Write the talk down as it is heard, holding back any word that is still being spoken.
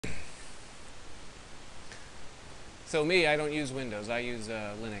So me, I don't use Windows. I use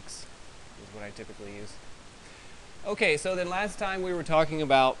Linux, is what I typically use. Okay, so then last time we were talking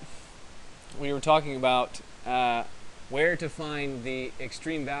about where to find the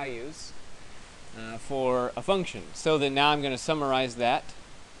extreme values for a function. So then now I'm going to summarize that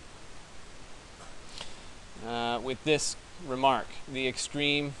with this remark: the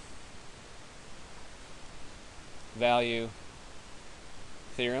extreme value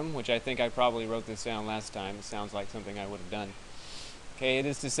theorem, which I think I probably wrote this down last time. It sounds like something I would have done. Okay, it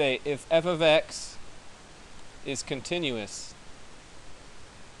is to say, if f of x is continuous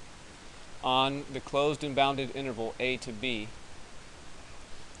on the closed and bounded interval a to b,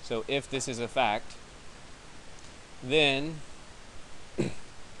 so if this is a fact, then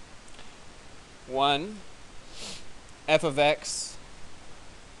 1, f of x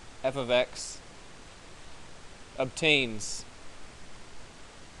obtains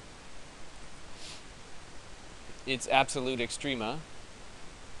its absolute extrema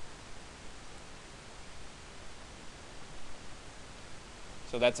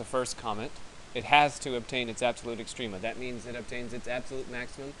so that's a first comment. It has to obtain its absolute extrema. That means it obtains its absolute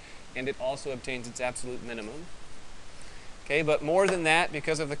maximum and it also obtains its absolute minimum. Okay, but more than that,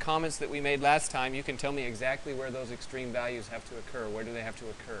 because of the comments that we made last time, you can tell me exactly where those extreme values have to occur. Where do they have to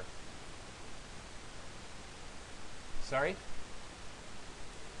occur? Sorry?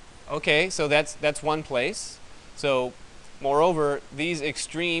 Okay, so that's one place. So, moreover, these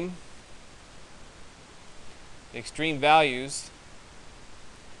extreme values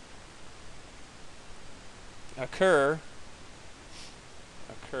occur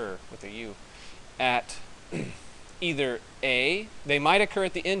with a U at either A, they might occur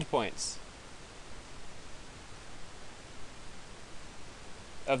at the endpoints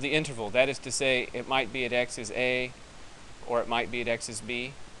of the interval. That is to say, it might be at x is A, or it might be at x is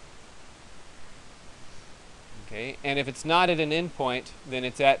B. Okay, and if it's not at an endpoint, then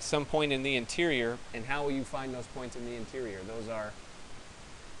it's at some point in the interior. And how will you find those points in the interior? Those are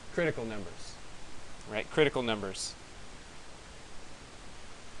critical numbers, right? Critical numbers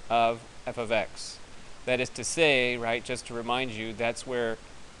of f of x. That is to say, right, just to remind you, that's where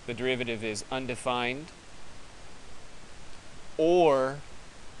the derivative is undefined or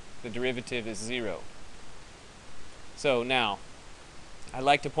the derivative is 0. So now, I'd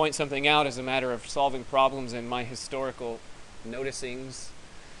like to point something out as a matter of solving problems in my historical noticings.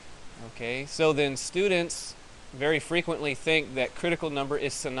 Okay, so then students very frequently think that critical number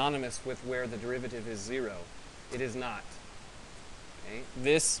is synonymous with where the derivative is 0. It is not. Okay?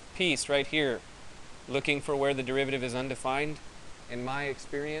 This piece right here, looking for where the derivative is undefined, in my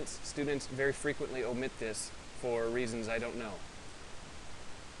experience, students very frequently omit this for reasons I don't know.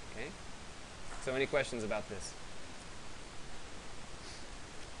 Okay? So any questions about this?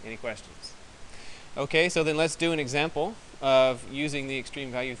 Any questions? Okay, so then let's do an example of using the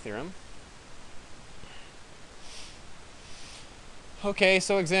extreme value theorem. Okay,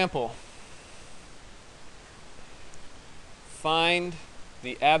 so example. Find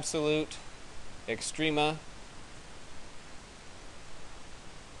the absolute extrema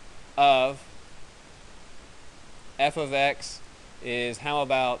of f of x is, how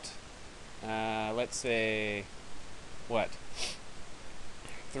about, let's say, what?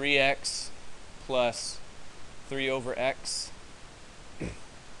 3x plus 3 over x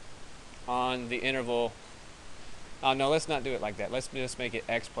on the interval. No, let's not do it like that. Let's just make it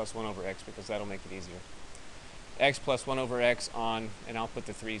x plus 1 over x, because that'll make it easier. X plus 1 over x on, and I'll put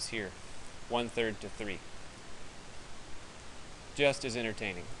the 3's here, 1/3 to 3. Just as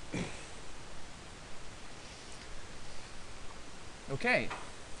entertaining. Okay,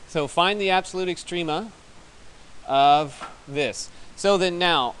 so find the absolute extrema of this. So then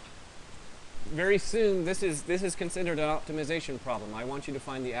now, very soon, this is considered an optimization problem. I want you to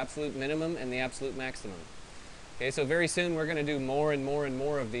find the absolute minimum and the absolute maximum. Okay, so very soon we're going to do more and more and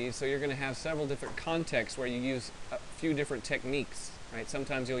more of these, so you're going to have several different contexts where you use a few different techniques, right?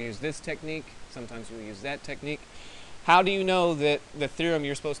 Sometimes you'll use this technique, sometimes you'll use that technique. How do you know that the theorem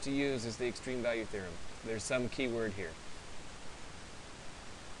you're supposed to use is the extreme value theorem? There's some key word here.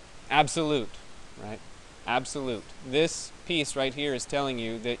 Absolute, right? Absolute. This piece right here is telling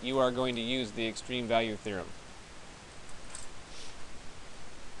you that you are going to use the extreme value theorem.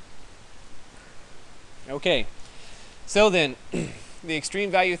 Okay, so then the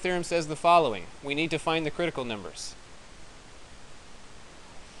extreme value theorem says the following. We need to find the critical numbers.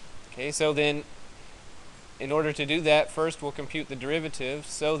 Okay, so then in order to do that, first we'll compute the derivative.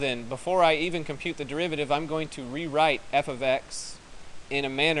 So then, before I even compute the derivative, I'm going to rewrite f of x in a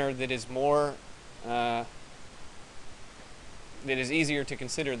manner that is more that is easier to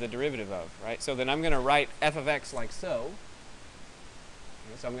consider the derivative of, right? So then I'm going to write f of x like so.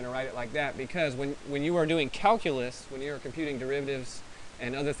 So I'm going to write it like that because when you are doing calculus, when you are computing derivatives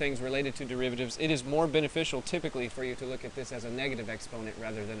and other things related to derivatives, it is more beneficial typically for you to look at this as a negative exponent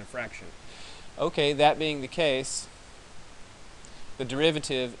rather than a fraction. Okay, that being the case, the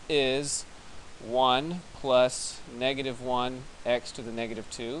derivative is 1 plus negative 1 x to the negative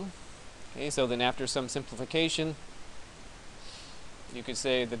 2. Okay, so then after some simplification, you could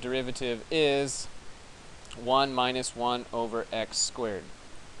say the derivative is 1 minus 1 over x squared.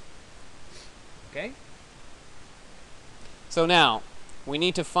 Okay? So now, we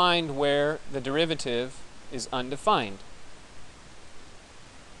need to find where the derivative is undefined.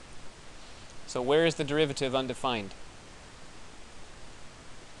 So where is the derivative undefined?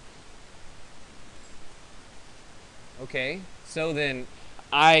 Okay, so then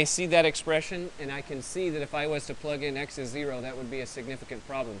I see that expression and I can see that if I was to plug in x is 0, that would be a significant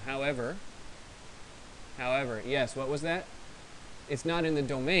problem. However, yes, what was that? It's not in the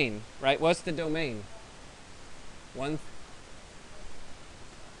domain, right? What's the domain?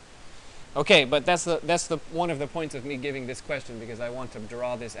 Okay, but that's the one of the points of me giving this question because I want to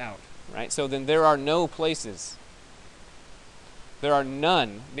draw this out, right? So then there are no places. There are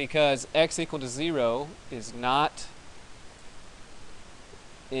none because x equal to 0 is not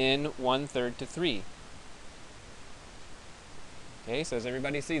in 1/3 to 3. Okay, so does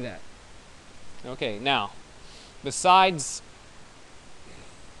everybody see that? Okay, now, besides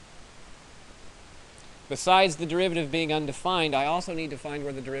the derivative being undefined, I also need to find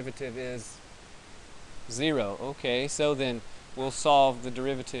where the derivative is 0. Okay, so then we'll solve the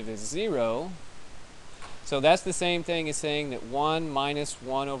derivative is 0. So that's the same thing as saying that 1 minus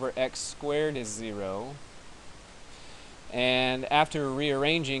 1 over x squared is 0. And after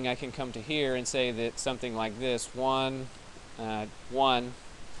rearranging, I can come to here and say that something like this, 1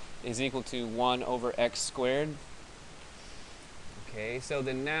 is equal to 1 over x squared. Okay, so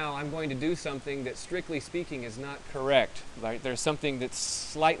then now I'm going to do something that strictly speaking is not correct. Right? There's something that's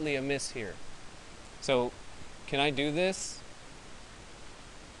slightly amiss here. So can I do this?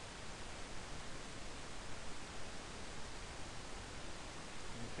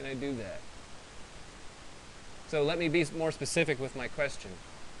 Can I do that? So let me be more specific with my question.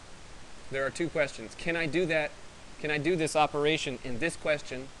 There are two questions. Can I do that? Can I do this operation in this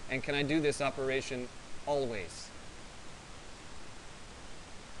question? And can I do this operation always?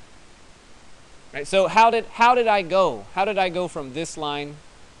 Right, so how did I go? How did I go from this line,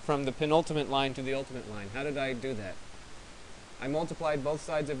 from the penultimate line to the ultimate line? How did I do that? I multiplied both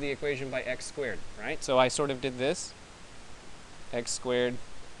sides of the equation by x squared, right? So I sort of did this. X squared,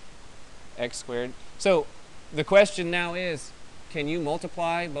 x squared. So the question now is, can you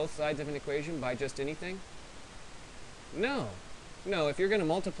multiply both sides of an equation by just anything? No. No, if you're going to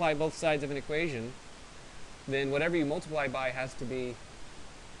multiply both sides of an equation, then whatever you multiply by has to be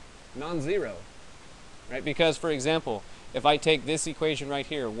non-zero. Right? Because, for example, if I take this equation right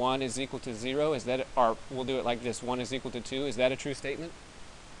here, 1 is equal to 0, is that, or we'll do it like this, 1 is equal to 2, is that a true statement?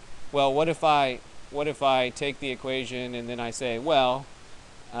 Well, what if I take the equation and then I say, well,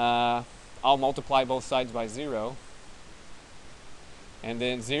 I'll multiply both sides by 0, and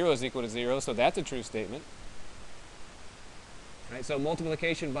then 0 is equal to 0, so that's a true statement. Right? So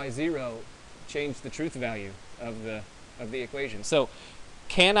multiplication by 0 changed the truth value of the equation. So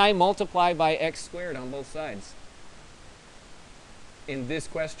can I multiply by x squared on both sides in this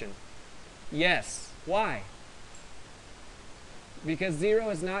question? Yes. Why? Because 0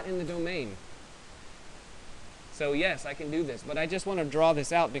 is not in the domain. So yes, I can do this, but I just want to draw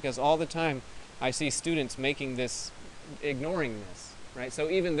this out because all the time I see students making this, ignoring this, right? So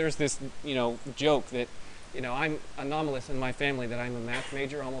even there's this, joke that, I'm anomalous in my family that I'm a math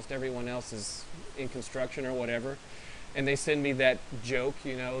major. Almost everyone else is in construction or whatever. And they send me that joke,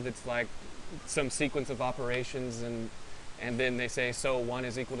 that's like some sequence of operations and then they say, so 1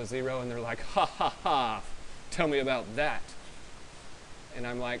 is equal to 0, and they're like, ha ha ha, tell me about that. And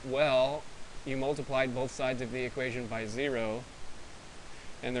I'm like, well, you multiplied both sides of the equation by 0,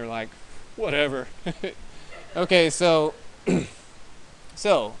 and they're like, whatever. Okay, so,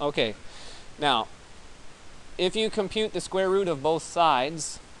 okay. Now, if you compute the square root of both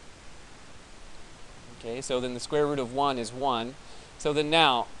sides, okay, so then the square root of 1 is 1. So then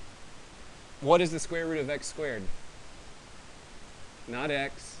now, what is the square root of x squared? Not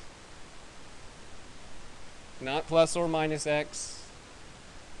x. Not plus or minus x.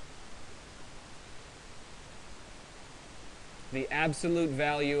 The absolute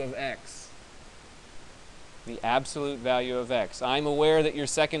value of x. The absolute value of x. I'm aware that your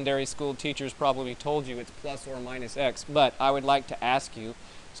secondary school teachers probably told you it's plus or minus x, but I would like to ask you,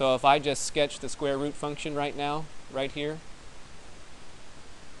 so if I just sketch the square root function right now, right here,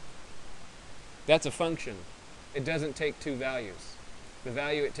 that's a function. It doesn't take two values. The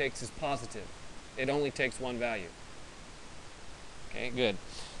value it takes is positive. It only takes one value. Okay, good.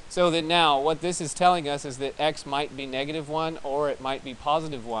 So that now what this is telling us is that x might be -1 or it might be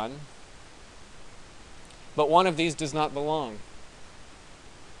 +1. But one of these does not belong.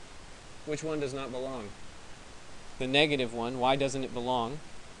 Which one does not belong? The negative one. Why doesn't it belong?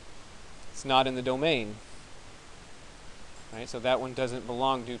 It's not in the domain. Right, so that one doesn't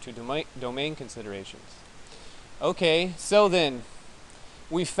belong due to domain considerations. Okay, so then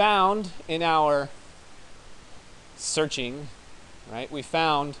we found in our searching, right, we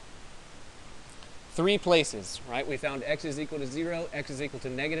found three places, right? We found x is equal to 0, x is equal to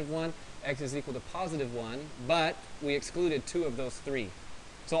 -1, x is equal to +1, but we excluded two of those three.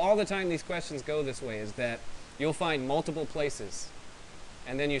 So all the time these questions go this way is that you'll find multiple places,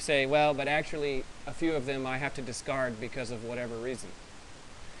 and then you say, well, but actually a few of them I have to discard because of whatever reason.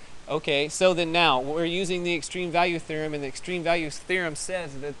 Okay, so then now we're using the extreme value theorem, and the extreme values theorem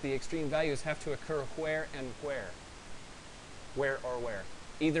says that the extreme values have to occur where and where? Where or where?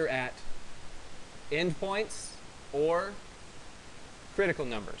 Either at endpoints or critical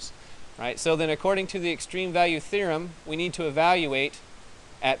numbers. Right? So then according to the extreme value theorem, we need to evaluate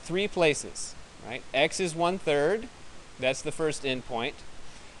at three places. Right? X is 1/3, that's the first endpoint.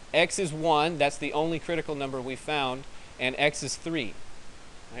 X is 1, that's the only critical number we found, and x is 3.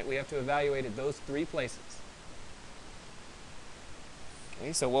 Right? We have to evaluate at those three places.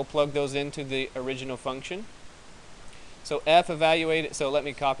 Okay, so we'll plug those into the original function. So f evaluated, so let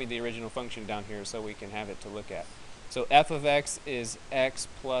me copy the original function down here so we can have it to look at. So f of x is x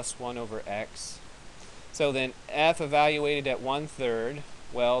plus 1 over x. So then f evaluated at 1/3,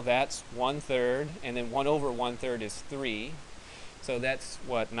 well, that's 1/3, and then 1 over 1/3 is 3. So that's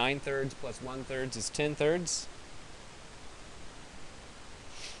what, 9/3 plus 1/3 is 10/3.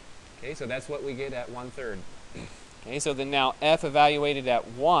 Okay, so that's what we get at 1/3. Okay, so then now f evaluated at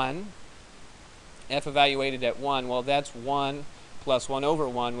 1. F evaluated at 1, well, that's 1 plus 1 over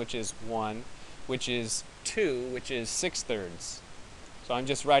 1, which is 1, which is 2, which is 6/3. So I'm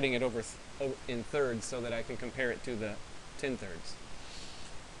just writing it over in thirds so that I can compare it to the 10/3.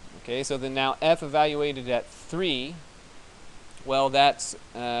 Okay, so then now f evaluated at 3, well, that's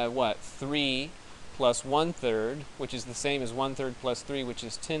what? 3 plus 1/3, which is the same as 1/3 plus 3, which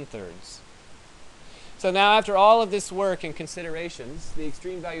is 10/3. So now after all of this work and considerations, the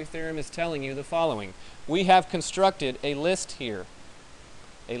extreme value theorem is telling you the following. We have constructed a list here,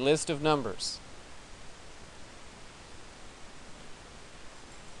 a list of numbers.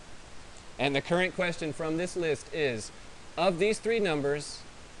 And the current question from this list is, of these three numbers,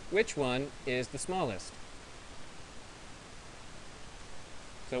 which one is the smallest?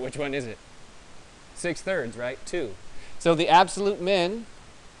 So which one is it? 6/3, right? 2. So the absolute min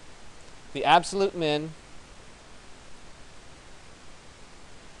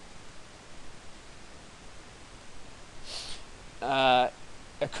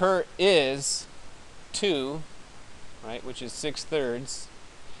is 2, right, which is 6/3,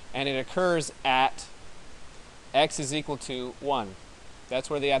 and it occurs at x is equal to 1. That's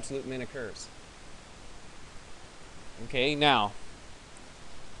where the absolute min occurs. Okay, now,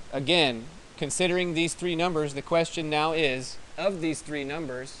 again, considering these three numbers, the question now is, of these three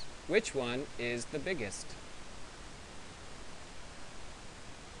numbers, which one is the biggest?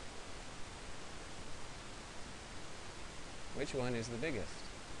 Which one is the biggest?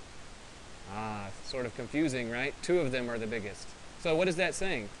 Ah, sort of confusing, right? Two of them are the biggest. So what is that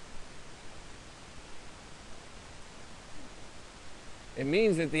saying? It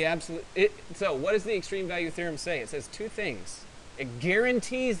means that the absolute... So what does the extreme value theorem say? It says two things. It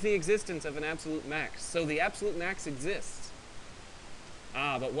guarantees the existence of an absolute max. So the absolute max exists.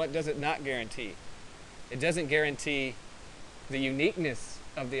 Ah, but what does it not guarantee? It doesn't guarantee the uniqueness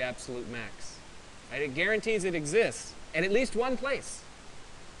of the absolute max. Right? It guarantees it exists in at least one place.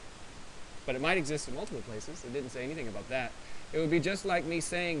 But it might exist in multiple places. It didn't say anything about that. It would be just like me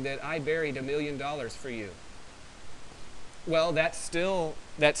saying that I buried $1 million for you. Well, that still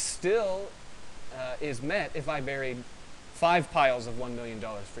is met if I buried 5 piles of $1 million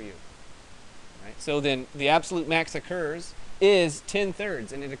for you. Right? So then the absolute max is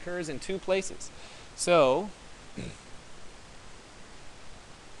 10/3, and it occurs in two places. So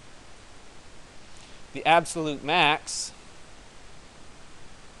the absolute max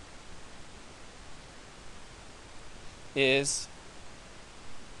is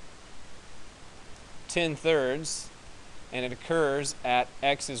 10 thirds, and it occurs at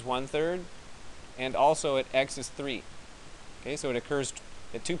x is 1/3 and also at x is 3. Okay, so it occurs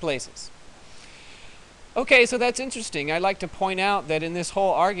at 2 places. Okay, so that's interesting. I'd like to point out that in this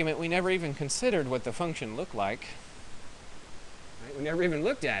whole argument we never even considered what the function looked like. Right? We never even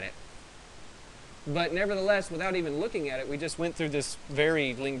looked at it. But nevertheless, without even looking at it, we just went through this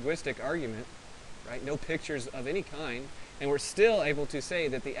very linguistic argument, right? No pictures of any kind, and we're still able to say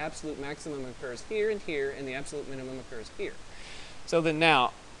that the absolute maximum occurs here, and the absolute minimum occurs here. So then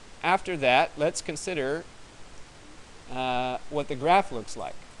now, after that, let's consider what the graph looks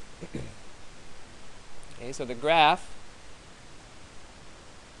like. Okay, so the graph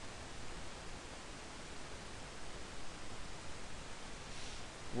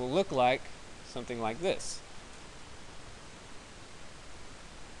will look like something like this.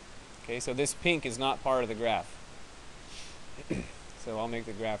 Okay, so this pink is not part of the graph. So I'll make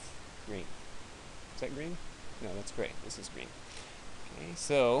the graph green. Is that green? No, that's gray. This is green. Okay,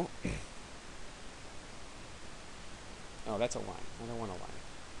 so oh, that's a line. I don't want a line.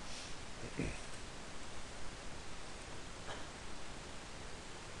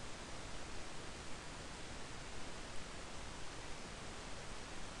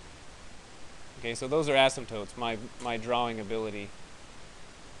 Okay, so those are asymptotes. My drawing ability,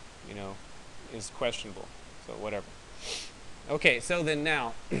 you know, is questionable. So whatever. Okay, so then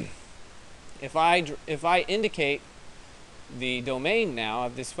now, if I indicate the domain now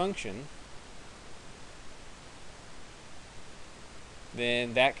of this function,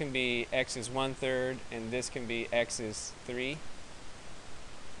 then that can be x is 1/3 and this can be x is 3.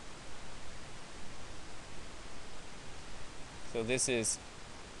 So this is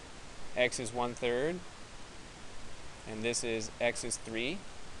x is 1/3 and this is x is 3.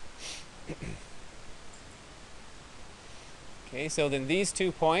 Okay, so then these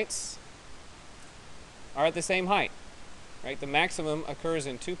 2 points are at the same height, right? The maximum occurs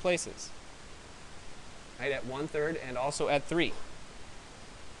in 2 places, right? At 1/3 and also at 3.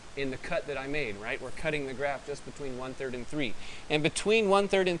 In the cut that I made, right? We're cutting the graph just between 1/3 and 3. And between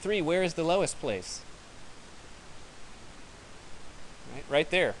 1/3 and 3, where is the lowest place? Right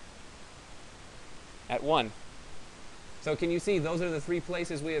there. At 1. So can you see those are the 3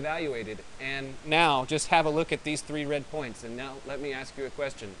 places we evaluated? And now just have a look at these 3 red points. And now let me ask you a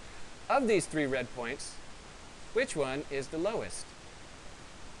question. Of these 3 red points, which one is the lowest?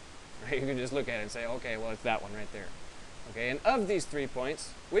 Right? You can just look at it and say, okay, well, it's that one right there. Okay, and of these 3 points,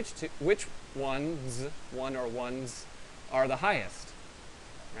 which ones, one or ones, are the highest?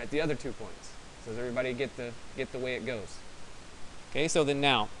 Right, the other 2 points. So does everybody get the way it goes? Okay, so then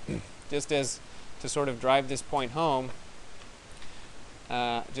now, just as to sort of drive this point home,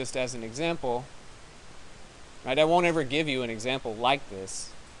 just as an example, right? I won't ever give you an example like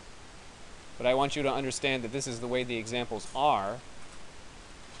this, but I want you to understand that this is the way the examples are.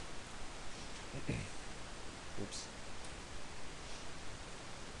 Oops.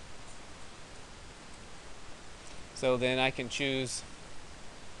 So then I can choose,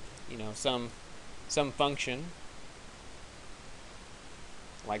 you know, some function,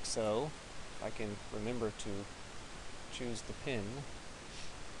 like so. If I can remember to choose the pin.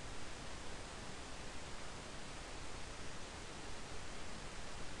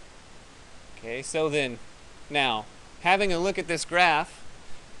 Okay, so then, now, having a look at this graph,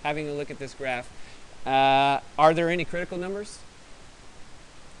 are there any critical numbers?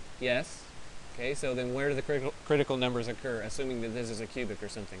 Yes. Okay, so then where do the critical numbers occur, assuming that this is a cubic or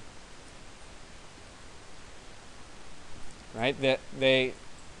something? Right, that they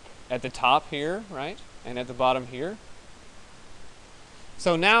at the top here, right, and at the bottom here.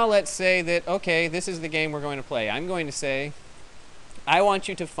 So now let's say that, okay, this is the game we're going to play. I'm going to say, I want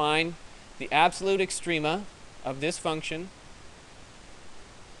you to find the absolute extrema of this function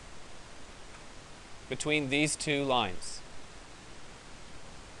between these 2 lines.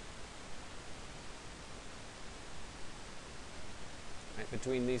 Right,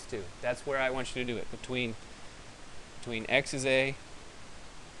 between these 2. That's where I want you to do it, between x is A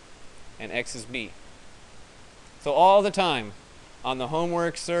and x is B. So all the time, on the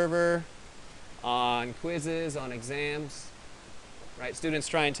homework server, on quizzes, on exams, right, students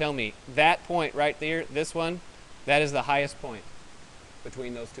try and tell me, that point right there, this one, that is the highest point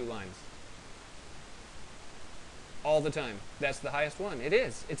between those 2 lines. All the time. That's the highest one. It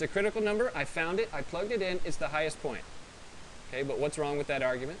is. It's a critical number. I found it. I plugged it in. It's the highest point. Okay, but what's wrong with that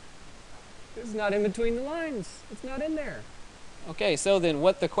argument? It's not in between the lines. It's not in there. Okay, so then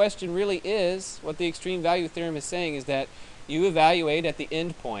what the question really is, what the extreme value theorem is saying, is that you evaluate at the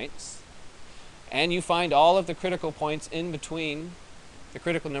end points and you find all of the critical points in between The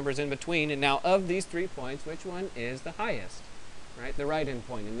critical number is in between, and now of these 3 points, which one is the highest? Right, the right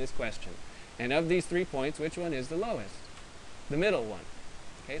endpoint in this question. And of these 3 points, which one is the lowest? The middle one.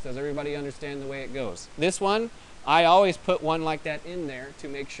 Okay, so does everybody understand the way it goes? This one, I always put one like that in there to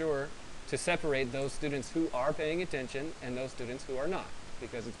make sure to separate those students who are paying attention and those students who are not,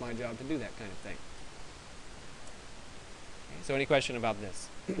 because it's my job to do that kind of thing. Okay, so any question about this?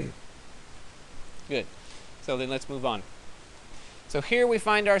 Good. So then let's move on. So here we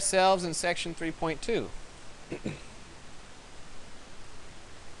find ourselves in section 3.2.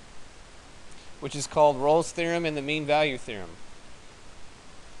 which is called Rolle's theorem and the mean value theorem.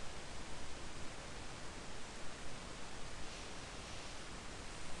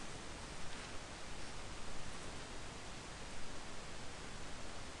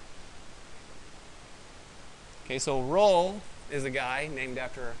 Okay, so Rolle is a guy named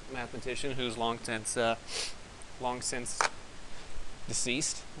after a mathematician who's long since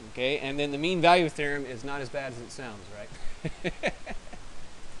deceased. Okay, and then the mean value theorem is not as bad as it sounds, right?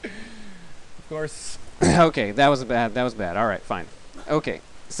 Of course. Okay, that was bad. That was bad. All right, fine. Okay,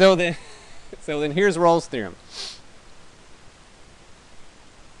 so then here's Rolle's theorem.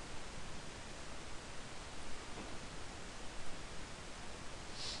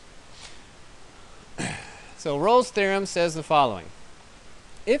 So Rolle's theorem says the following: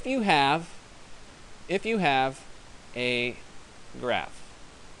 if you have a graph,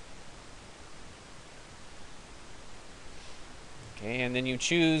 okay, and then you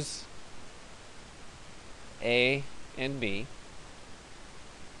choose A and B,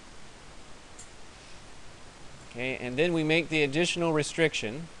 okay, and then we make the additional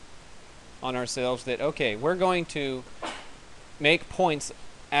restriction on ourselves that, okay, we're going to make points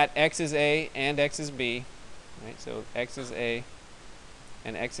at x is A and x is B. Right, so x is A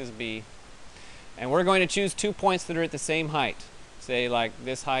and x is B. And we're going to choose 2 points that are at the same height. Say like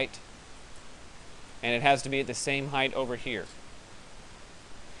this height, and it has to be at the same height over here.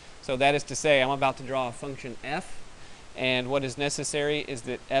 So that is to say, I'm about to draw a function f, and what is necessary is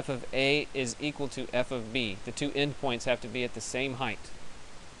that f of A is equal to f of B. The 2 endpoints have to be at the same height.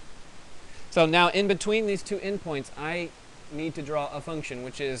 So now in between these 2 endpoints, I need to draw a function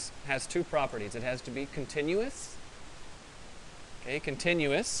which has 2 properties. It has to be continuous, okay,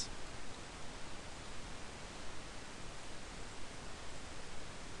 continuous,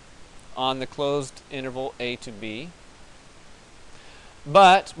 on the closed interval a to b,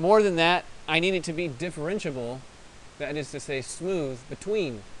 but more than that, I need it to be differentiable, that is to say smooth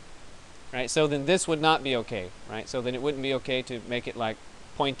between, right? So then this would not be okay, right? So then it wouldn't be okay to make it like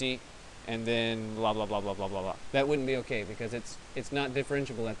pointy and then blah blah blah blah blah blah blah. That wouldn't be okay because it's not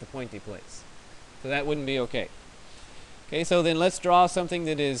differentiable at the pointy place. So that wouldn't be okay. Okay, so then let's draw something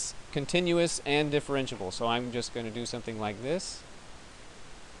that is continuous and differentiable. So I'm just going to do something like this.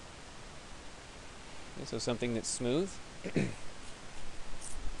 Okay, so something that's smooth.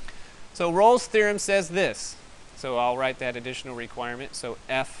 So Rolle's theorem says this. So I'll write that additional requirement. So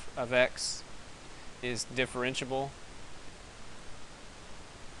f of x is differentiable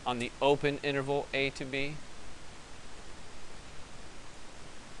on the open interval a to b.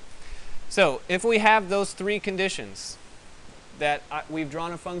 So if we have those 3 conditions, that we've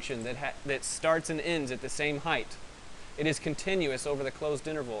drawn a function that starts and ends at the same height, it is continuous over the closed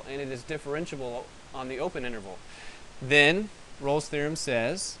interval, and it is differentiable on the open interval, then Rolle's theorem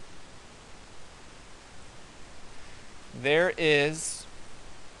says there is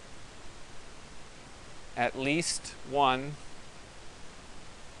at least one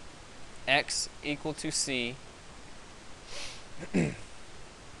x equal to c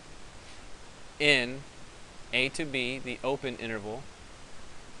in a to b, the open interval,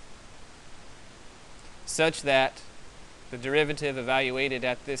 such that the derivative evaluated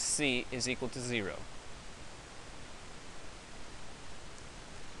at this c is equal to 0.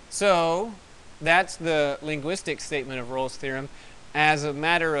 So that's the linguistic statement of Rolle's theorem. As a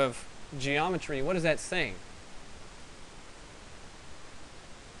matter of geometry, what is that saying?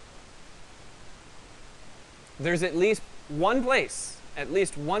 There's at least one place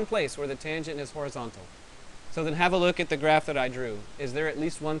where the tangent is horizontal. So then have a look at the graph that I drew. Is there at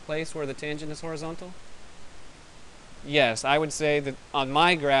least one place where the tangent is horizontal? Yes, I would say that on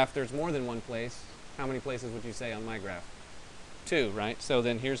my graph there's more than one place. How many places would you say on my graph? 2, right? So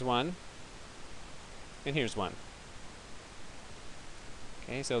then here's one, and here's one.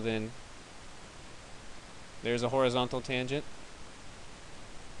 Okay, so then there's a horizontal tangent,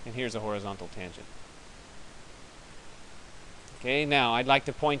 and here's a horizontal tangent. Okay, now I'd like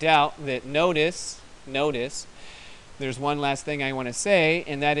to point out that notice, there's one last thing I want to say,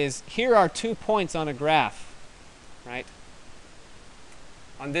 and that is here are 2 points on a graph, right?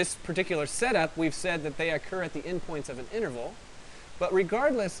 on this particular setup, we've said that they occur at the endpoints of an interval. But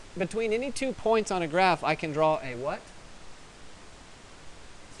regardless, between any 2 points on a graph, I can draw a what?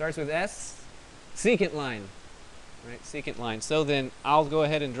 Starts with S, secant line. Right, secant line. So then I'll go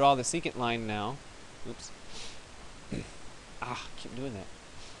ahead and draw the secant line now. Oops. Keep doing that.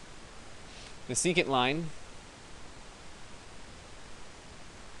 The secant line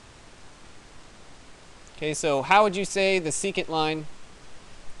okay, so how would you say the secant line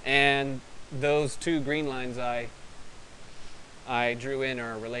and those 2 green lines I drew in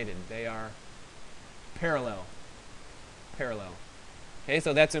are related? They are parallel. Parallel. Okay,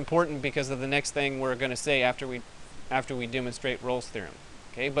 so that's important because of the next thing we're going to say after we demonstrate Rolle's theorem.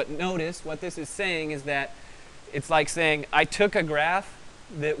 Okay, but notice what this is saying is that it's like saying I took a graph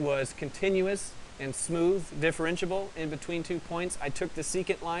that was continuous and smooth, differentiable in between 2 points. I took the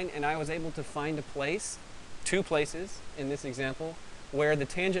secant line and I was able to find a place, 2 places in this example, where the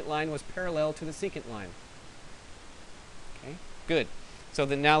tangent line was parallel to the secant line. Okay, good. So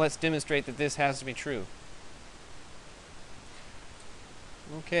then now let's demonstrate that this has to be true.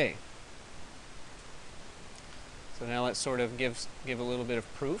 Okay. So now let's sort of give a little bit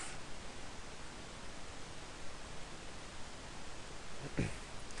of proof.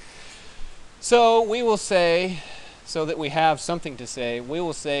 So we will say, so that we have something to say, we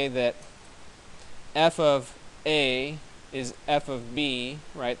will say that f of A is f of B,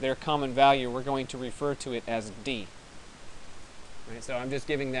 right? Their common value, we're going to refer to it as D. Right? So I'm just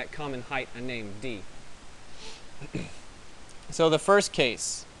giving that common height a name, D. So the first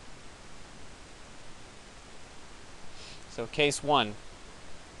case, so case 1,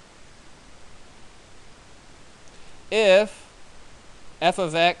 if f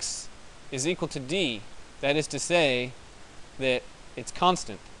of x is equal to D, that is to say that it's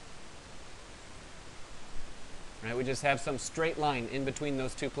constant. Right? We just have some straight line in between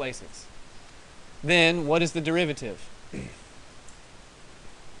those 2 places. Then what is the derivative?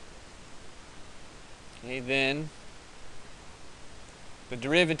 Okay, then the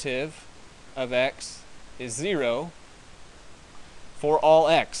derivative of x is 0 for all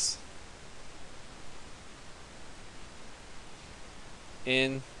x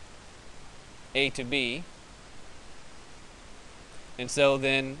in A to B. And so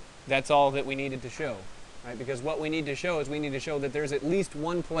then that's all that we needed to show, right? Because what we need to show is we need to show that there's at least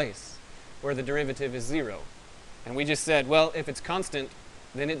one place where the derivative is 0. And we just said, well, if it's constant,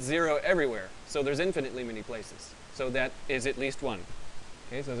 then it's 0 everywhere. So there's infinitely many places. So that is at least one.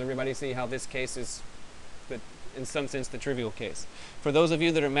 Okay, so does everybody see how this case is, in some sense, the trivial case? For those of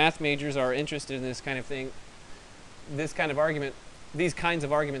you that are math majors or are interested in this kind of thing, this kind of argument, these kinds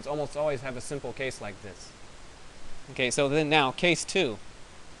of arguments almost always have a simple case like this. Okay, so then now, case 2.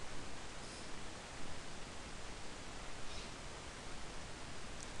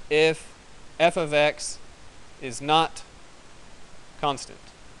 If f of x is not constant.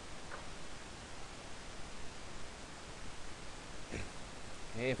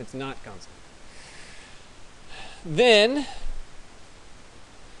 Okay, if it's not constant. Then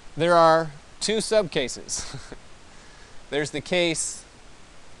there are 2 subcases. There's the case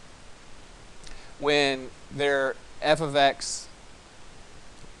when their f of x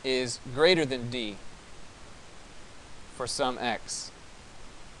is greater than D for some x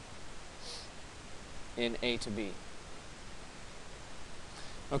in A to B.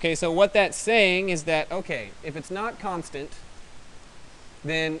 Okay, so what that's saying is that, okay, if it's not constant,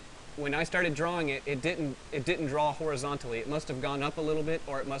 then when I started drawing it, it didn't draw horizontally. It must have gone up a little bit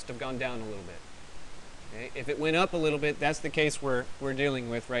or it must have gone down a little bit. Okay? If it went up a little bit, that's the case we're dealing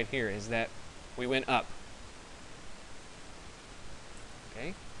with right here, is that we went up.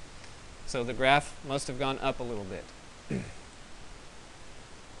 Okay? So the graph must have gone up a little bit.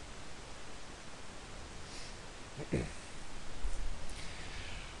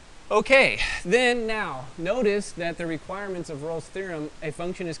 Okay, then now, notice that the requirements of Rolle's theorem, a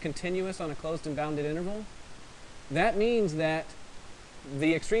function is continuous on a closed and bounded interval. That means that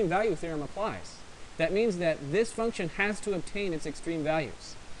the extreme value theorem applies. That means that this function has to obtain its extreme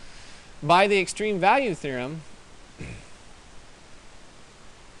values. By the extreme value theorem,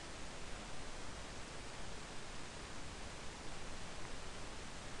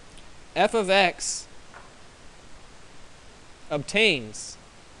 f of x obtains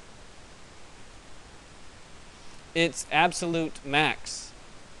its absolute max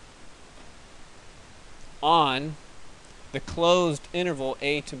on the closed interval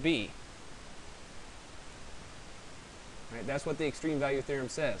A to B. Right, that's what the extreme value theorem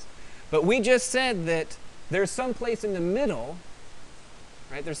says. But we just said that there's some place in the middle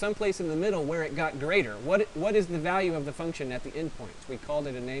right? There's some place in the middle where it got greater. What is the value of the function at the endpoints? We called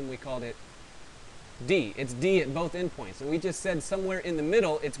it a name. We called it d. It's d at both endpoints. And we just said somewhere in the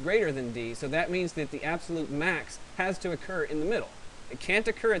middle it's greater than d, so that means that the absolute max has to occur in the middle. It can't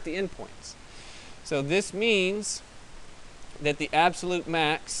occur at the endpoints. So this means that the absolute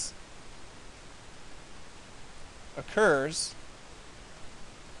max occurs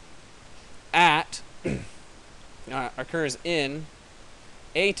at occurs in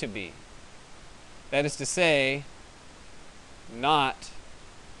a to b. That is to say, not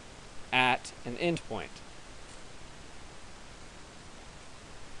at an endpoint.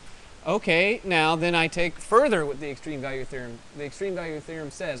 Okay, now then I take further with the extreme value theorem. The extreme value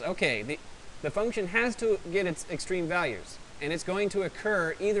theorem says, okay, the function has to get its extreme values, and it's going to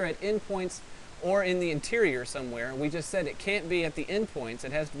occur either at endpoints or in the interior somewhere. We just said it can't be at the endpoints,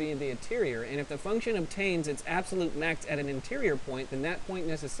 it has to be in the interior, and if the function obtains its absolute max at an interior point, then that point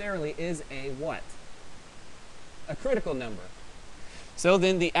necessarily is a what? A critical number. So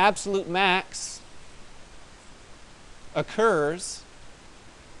then the absolute max occurs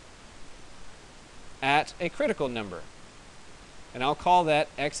at a critical number. And I'll call that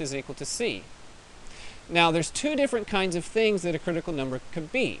x is equal to c. Now there's two different kinds of things that a critical number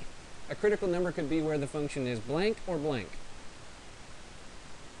could be. A critical number could be where the function is blank or blank.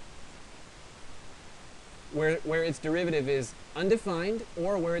 Where its derivative is undefined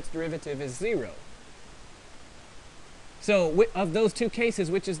or where its derivative is 0. So of those two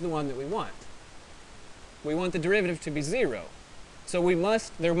cases, which is the one that we want? We want the derivative to be 0. So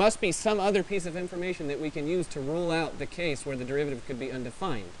there must be some other piece of information that we can use to rule out the case where the derivative could be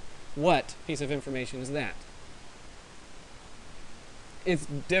undefined. What piece of information is that? It's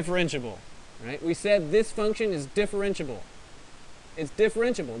differentiable, right? We said this function is differentiable. It's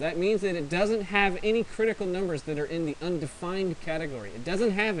differentiable. That means that it doesn't have any critical numbers that are in the undefined category. It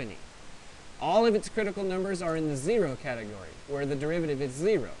doesn't have any. All of its critical numbers are in the 0 category, where the derivative is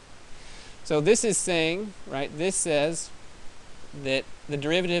 0. So this is saying, right, this says that the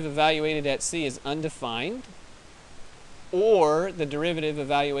derivative evaluated at c is undefined, or the derivative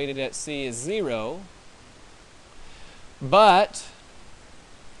evaluated at c is 0, but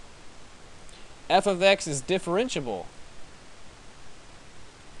f of x is differentiable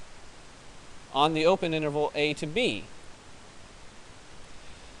on the open interval a to b.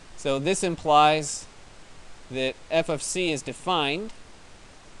 So this implies that f of c is defined,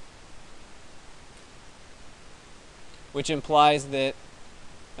 which implies that,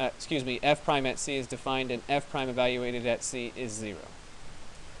 f prime at c is defined and f prime evaluated at c is 0.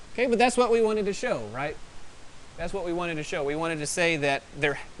 Okay, but that's what we wanted to show, right? That's what we wanted to show. We wanted to say that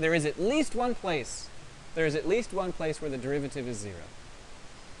there is at least one place, where the derivative is 0.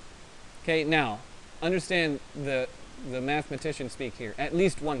 Okay, now, understand the mathematician speak here. At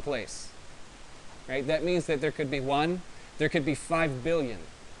least one place, right? That means that there could be one, there could be 5 billion.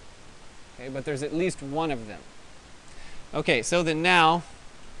 Okay, but there's at least one of them. Okay, so then now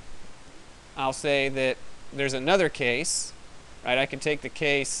I'll say that there's another case, right? I can take the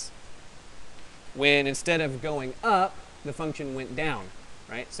case when instead of going up, the function went down,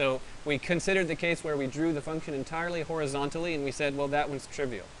 right? So we considered the case where we drew the function entirely horizontally, and we said, well, that one's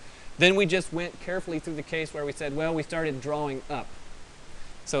trivial. Then we just went carefully through the case where we said, well, we started drawing up.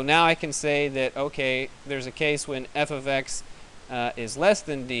 So now I can say that, okay, there's a case when f of x is less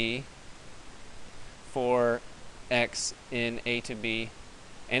than d for x in a to b,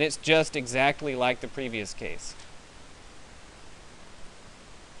 and it's just exactly like the previous case.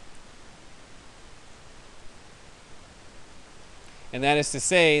 And that is to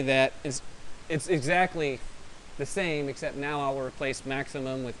say that it's exactly the same, except now I'll replace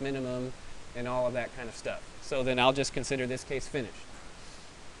maximum with minimum and all of that kind of stuff. So then I'll just consider this case finished.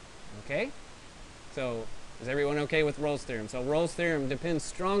 Okay? So is everyone okay with Rolle's theorem? So Rolle's theorem depends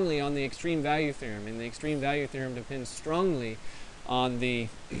strongly on the extreme value theorem, and the extreme value theorem depends strongly on the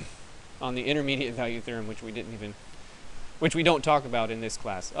intermediate value theorem, which we don't talk about in this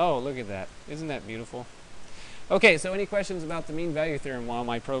class. Oh, look at that. Isn't that beautiful? Okay, so any questions about the mean value theorem while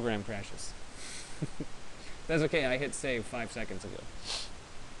my program crashes? That's okay, I hit save 5 seconds ago.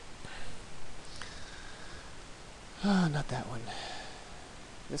 Oh, not that one.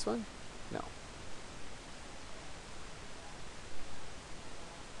 This one? No.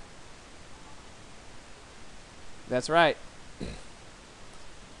 That's right.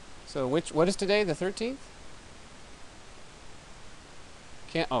 So what is today, the 13th?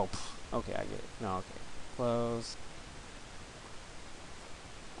 Okay, I get it. No, okay. Close.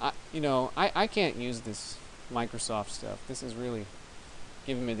 I can't use this Microsoft stuff. This is really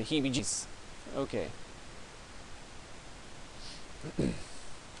giving me the heebie-jeebies. Okay.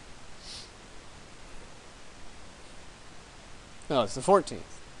 No, it's the 14th.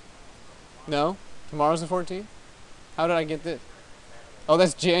 No? Tomorrow's the 14th? How did I get this? Oh,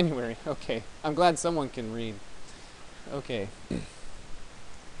 that's January. Okay. I'm glad someone can read. Okay.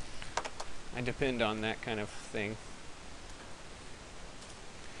 I depend on that kind of thing.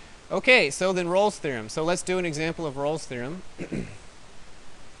 Okay, so then Rolle's theorem. So let's do an example of Rolle's theorem.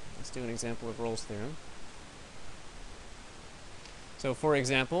 Let's do an example of Rolle's theorem. So for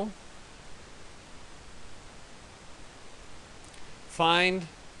example, find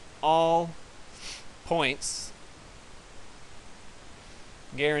all points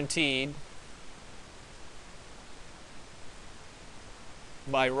guaranteed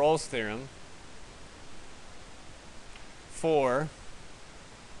by Rolle's theorem for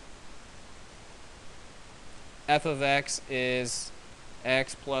f of x is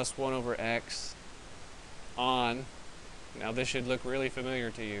x plus 1 over x on, now this should look really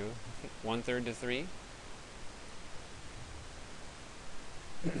familiar to you, 1/3 to 3.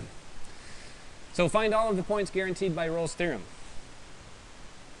 So find all of the points guaranteed by Rolle's theorem.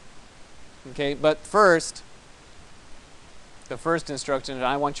 Okay, but first, the first instruction,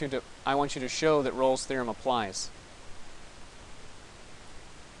 I want you to show that Rolle's theorem applies.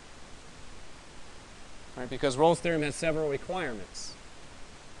 Right, because Rolle's theorem has several requirements.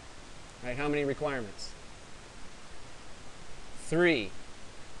 Right, how many requirements? 3.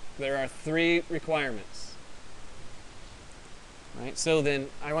 There are 3 requirements. Right, so then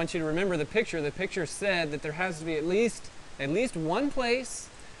I want you to remember the picture. The picture said that there has to be at least one place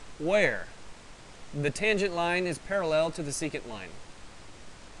where the tangent line is parallel to the secant line.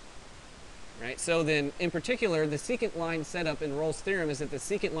 Right, so then in particular, the secant line set up in Rolle's theorem is that the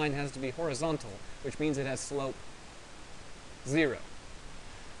secant line has to be horizontal, which means it has slope 0.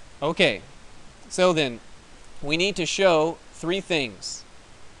 Okay, so then we need to show 3 things.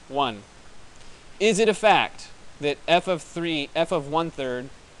 1, is it a fact that f of 1/3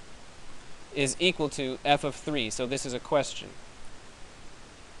 is equal to f of 3? So this is a question.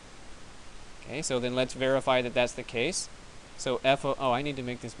 Okay, so then let's verify that that's the case. So f of, oh, I need to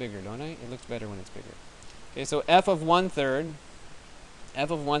make this bigger, don't I? It looks better when it's bigger. Okay, so f of 1/3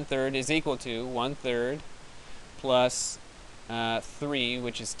 is equal to 1/3 plus 3,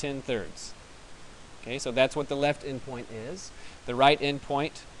 which is 10/3. Okay, so that's what the left endpoint is. The right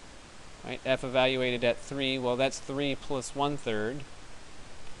endpoint, right, f evaluated at 3, well, that's 3 plus 1/3,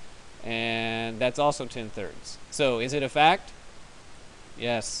 and that's also 10/3. So is it a fact?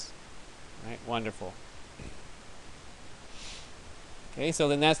 Yes. Right, wonderful. Okay, so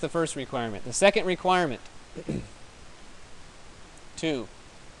then that's the first requirement. The second requirement, 2,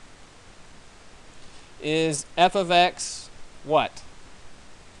 is f of x what?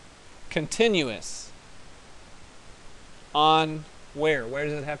 Continuous on where? Where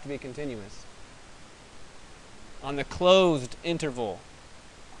does it have to be continuous? On the closed interval.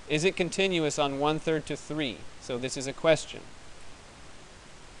 Is it continuous on 1/3 to 3? So this is a question.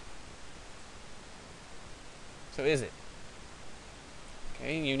 So is it?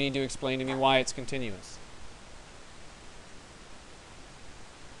 Okay, you need to explain to me why it's continuous.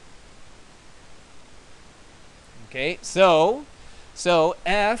 Okay, so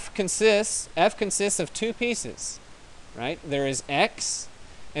f consists of 2 pieces, right? There is x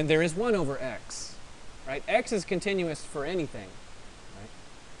and there is 1 over x, right? X is continuous for anything, right?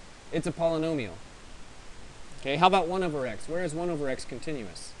 It's a polynomial. Okay, how about 1 over x? Where is 1 over x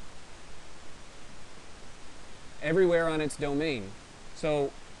continuous? Everywhere on its domain.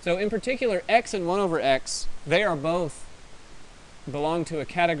 So in particular, x and 1 over x, they are both belong to a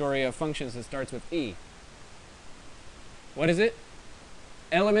category of functions that starts with e. What is it?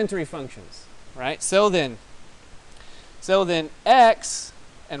 Elementary functions, right? So then x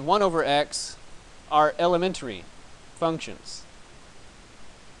and 1 over x are elementary functions,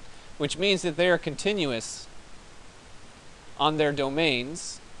 which means that they are continuous on their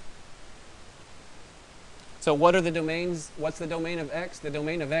domains. So what are the domains? What's the domain of x? The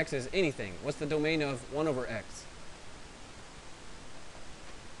domain of x is anything. What's the domain of 1 over x?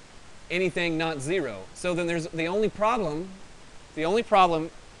 Anything not 0. So then there's the only problem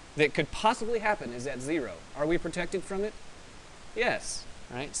that could possibly happen is at 0. Are we protected from it? Yes.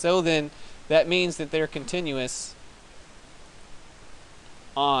 Right? So then that means that they're continuous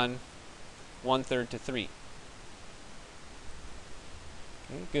on 1/3 to 3.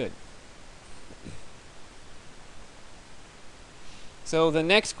 Okay, good. So the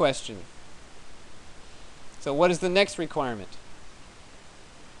next question. So what is the next requirement?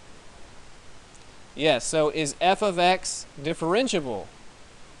 Yes, so is f of x differentiable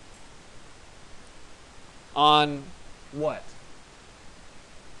on what?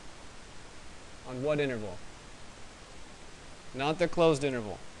 On what interval? not the closed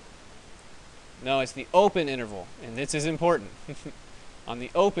interval. No, it's the open interval, and this is important. On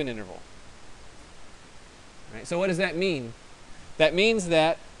the open interval. Right, so what does that mean? That means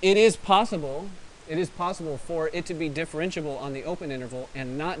that it is possible for it to be differentiable on the open interval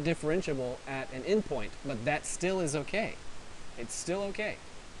and not differentiable at an endpoint, but that still is okay. It's still okay.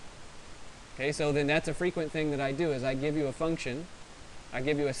 Okay, so then that's a frequent thing that I do is I give you a function, I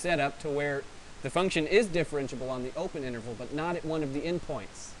give you a setup to where the function is differentiable on the open interval, but not at one of the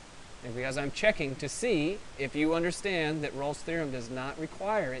endpoints. And because I'm checking to see if you understand that Rolle's theorem does not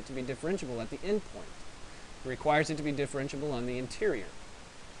require it to be differentiable at the endpoint. It requires it to be differentiable on the interior.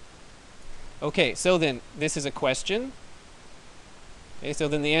 Okay, so then this is a question. Okay, so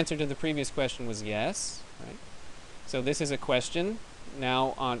then the answer to the previous question was yes, right? So this is a question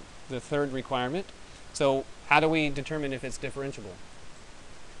now on the third requirement. So how do we determine if it's differentiable?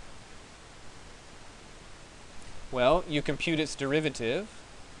 Well, you compute its derivative.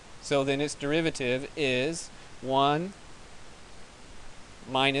 So then its derivative is 1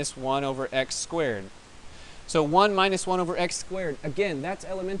 minus 1 over x squared. So 1 minus 1 over x squared, again, that's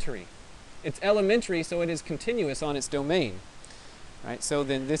elementary. It's elementary, so it is continuous on its domain. Right? So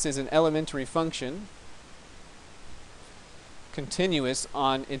then this is an elementary function, continuous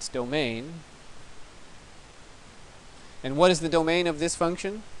on its domain. And what is the domain of this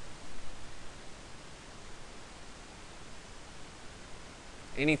function?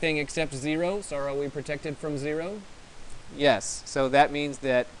 Anything except 0, so are we protected from 0? Yes, so that means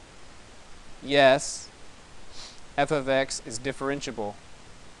that, yes, f of x is differentiable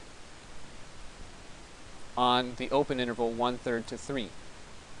on the open interval 1/3 to 3.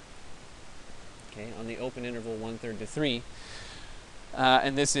 Okay, on the open interval 1/3 to 3.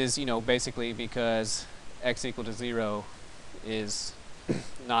 And this is, basically because x equal to 0 is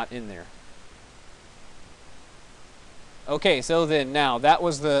not in there. Okay, so then now that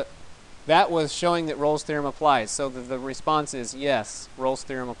was showing that Rolle's theorem applies. So the response is yes, Rolle's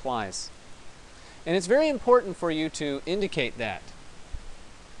theorem applies. And it's very important for you to indicate that.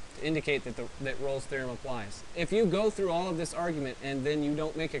 To indicate that Rolle's theorem applies. If you go through all of this argument and then you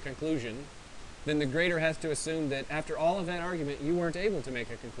don't make a conclusion, then the grader has to assume that after all of that argument, you weren't able to make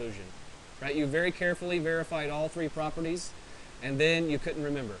a conclusion. Right? You very carefully verified all three properties, and then you couldn't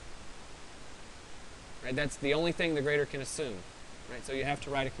remember. Right? That's the only thing the grader can assume. Right? So you have to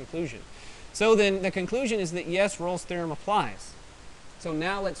write a conclusion. So then the conclusion is that yes, Rolle's theorem applies. So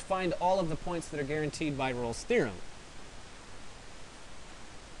now let's find all of the points that are guaranteed by Rolle's theorem.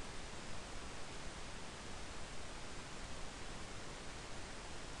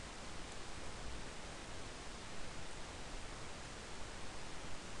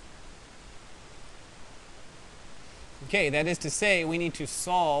 Okay, that is to say we need to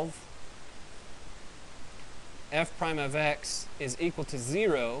solve f prime of x is equal to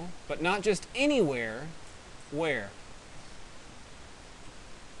 0, but not just anywhere. Where?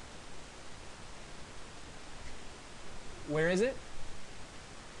 Where is it?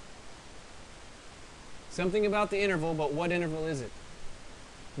 Something about the interval, but what interval is it?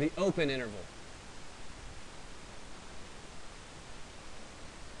 The open interval.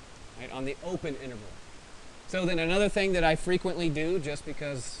 Right, on the open interval. So then another thing that I frequently do, just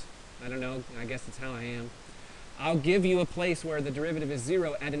because, I don't know, I guess that's how I am, I'll give you a place where the derivative is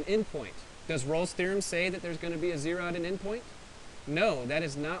 0 at an endpoint. Does Rolle's theorem say that there's going to be a 0 at an endpoint? No, that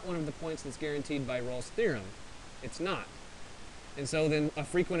is not one of the points that's guaranteed by Rolle's theorem. It's not. And so then a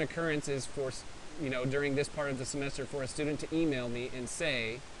frequent occurrence is for, during this part of the semester for a student to email me and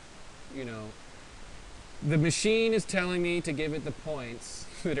say, the machine is telling me to give it the points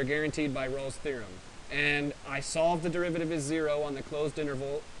that are guaranteed by Rolle's theorem. And I solved the derivative is 0 on the closed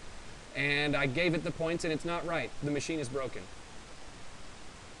interval, and I gave it the points, and it's not right. The machine is broken.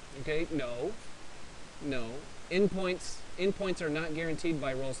 Okay? No. Endpoints are not guaranteed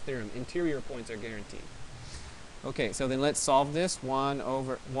by Rolle's theorem. Interior points are guaranteed. Okay, so then let's solve this. 1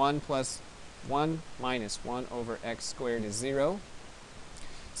 minus 1 over x squared is 0.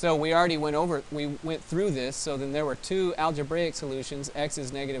 So we went through this, so then there were two algebraic solutions, x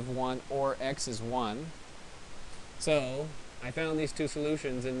is -1 or x is 1. So I found these two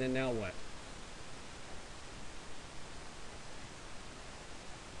solutions, and then now what?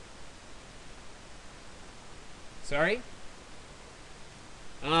 Sorry?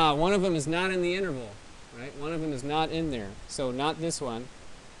 One of them is not in the interval, right? One of them is not in there. So not this one,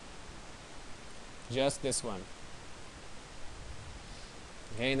 just this one.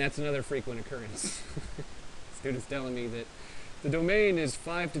 Okay, and that's another frequent occurrence. Students telling me that the domain is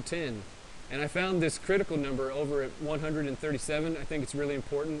 5 to 10. And I found this critical number over at 137. I think it's really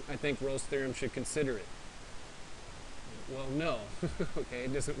important. I think Rolle's theorem should consider it. Well, no. Okay,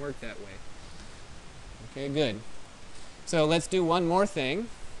 it doesn't work that way. Okay, good. So let's do one more thing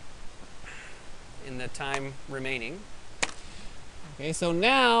in the time remaining. Okay, so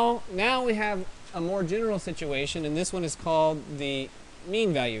now we have a more general situation, and this one is called the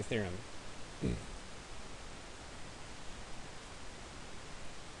mean value theorem.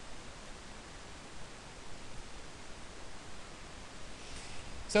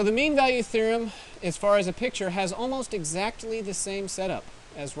 So the mean value theorem, as far as a picture, has almost exactly the same setup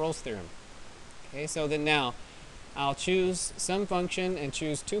as Rolle's theorem. Okay, so then now I'll choose some function and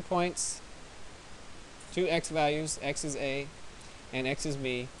choose 2 points, 2 x values, x is a and x is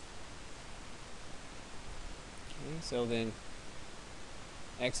b. Okay, so then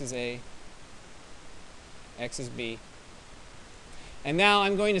x is a, x is b. And now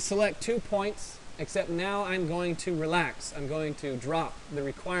I'm going to select 2 points, except now I'm going to relax. I'm going to drop the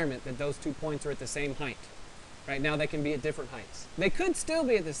requirement that those 2 points are at the same height. Right now they can be at different heights. They could still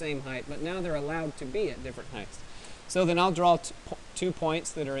be at the same height, but now they're allowed to be at different heights. So then I'll draw 2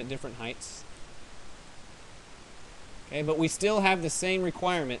 points that are at different heights. Okay, but we still have the same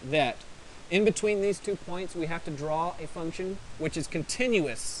requirement that in between these 2 points we have to draw a function which is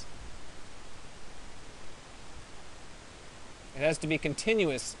continuous. It has to be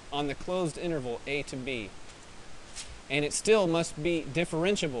continuous on the closed interval a to b. And it still must be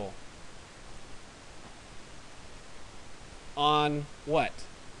differentiable on what?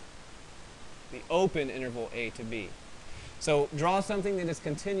 The open interval a to b. So draw something that is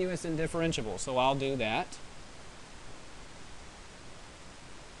continuous and differentiable. So I'll do that.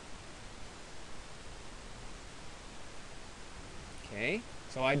 Okay,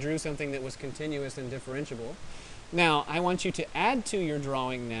 so I drew something that was continuous and differentiable. Now, I want you to add to your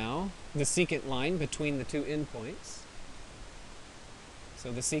drawing now the secant line between the 2 endpoints.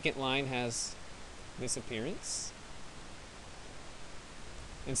 So the secant line has this appearance.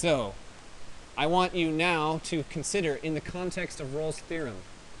 And so, I want you now to consider, in the context of Rolle's theorem,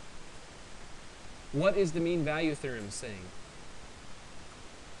 what is the mean value theorem saying?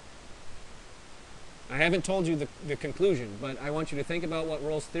 I haven't told you the conclusion, but I want you to think about what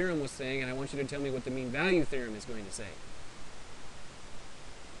Rolle's theorem was saying, and I want you to tell me what the mean value theorem is going to say.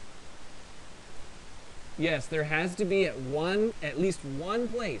 Yes, there has to be at least one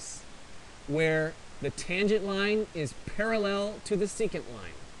place where the tangent line is parallel to the secant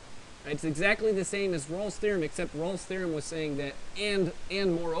line. Right? It's exactly the same as Rolle's theorem, except Rolle's theorem was saying that, and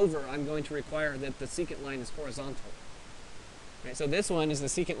moreover, I'm going to require that the secant line is horizontal. Right? So this one is the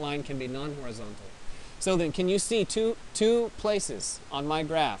secant line can be non-horizontal. So then, can you see two places on my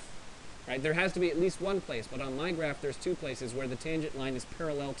graph? Right? There has to be at least one place, but on my graph there's 2 places where the tangent line is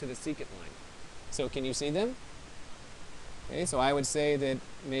parallel to the secant line. So can you see them? Okay, so I would say that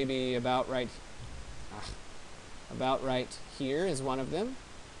maybe about right here is one of them.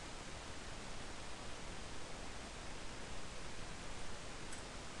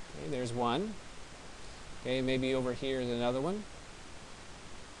 Okay, there's one. Okay, maybe over here is another one.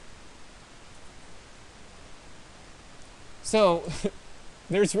 So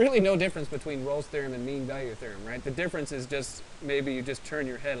there's really no difference between Rolle's theorem and mean value theorem, right? The difference is just maybe you just turn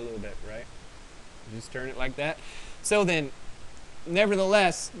your head a little bit, right? You just turn it like that. So then,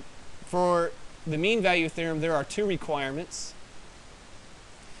 nevertheless, for the mean value theorem, there are 2 requirements.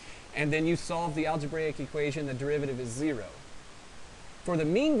 And then you solve the algebraic equation, the derivative is 0. For the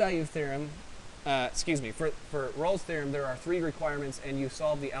mean value theorem, for Rolle's theorem, there are 3 requirements, and you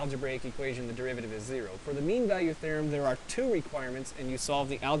solve the algebraic equation, the derivative is 0. For the mean value theorem, there are 2 requirements, and you solve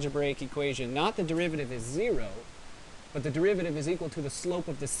the algebraic equation. Not the derivative is 0, but the derivative is equal to the slope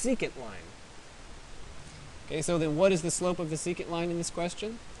of the secant line. Okay, so then what is the slope of the secant line in this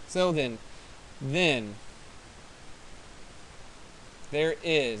question? So then there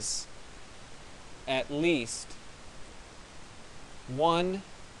is at least one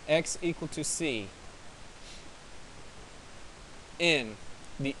x equal to c in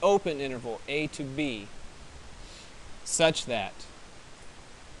the open interval a to b such that,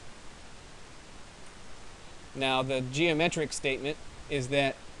 now the geometric statement is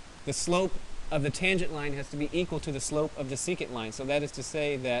that the slope of the tangent line has to be equal to the slope of the secant line. So that is to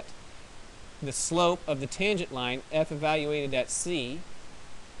say that the slope of the tangent line, f evaluated at c,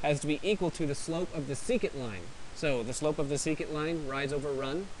 has to be equal to the slope of the secant line. So the slope of the secant line, rise over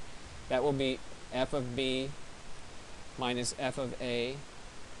run, that will be f of b minus f of a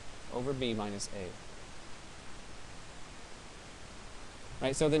over b minus a.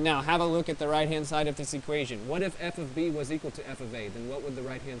 Right, so then now have a look at the right-hand side of this equation. What if f of b was equal to f of a? Then what would the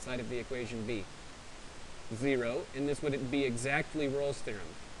right-hand side of the equation be? 0, and this would be exactly Rolle's theorem.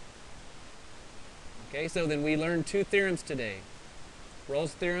 Okay, so then we learned two theorems today.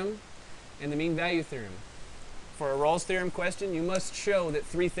 Rolle's theorem and the mean value theorem. For a Rolle's theorem question, you must show that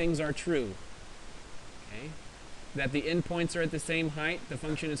three things are true. Okay? That the endpoints are at the same height, the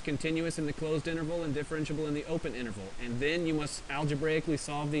function is continuous in the closed interval and differentiable in the open interval. And then you must algebraically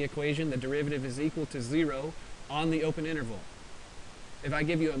solve the equation, the derivative is equal to 0 on the open interval. If I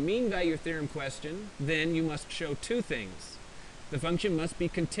give you a mean value theorem question, then you must show two things. The function must be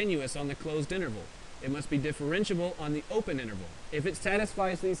continuous on the closed interval. It must be differentiable on the open interval. If it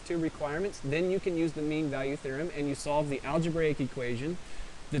satisfies these two requirements, then you can use the mean value theorem and you solve the algebraic equation.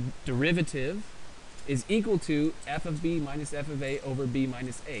 The derivative is equal to f of b minus f of a over b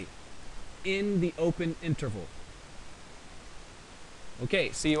minus a in the open interval.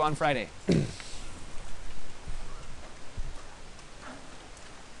 Okay, see you on Friday.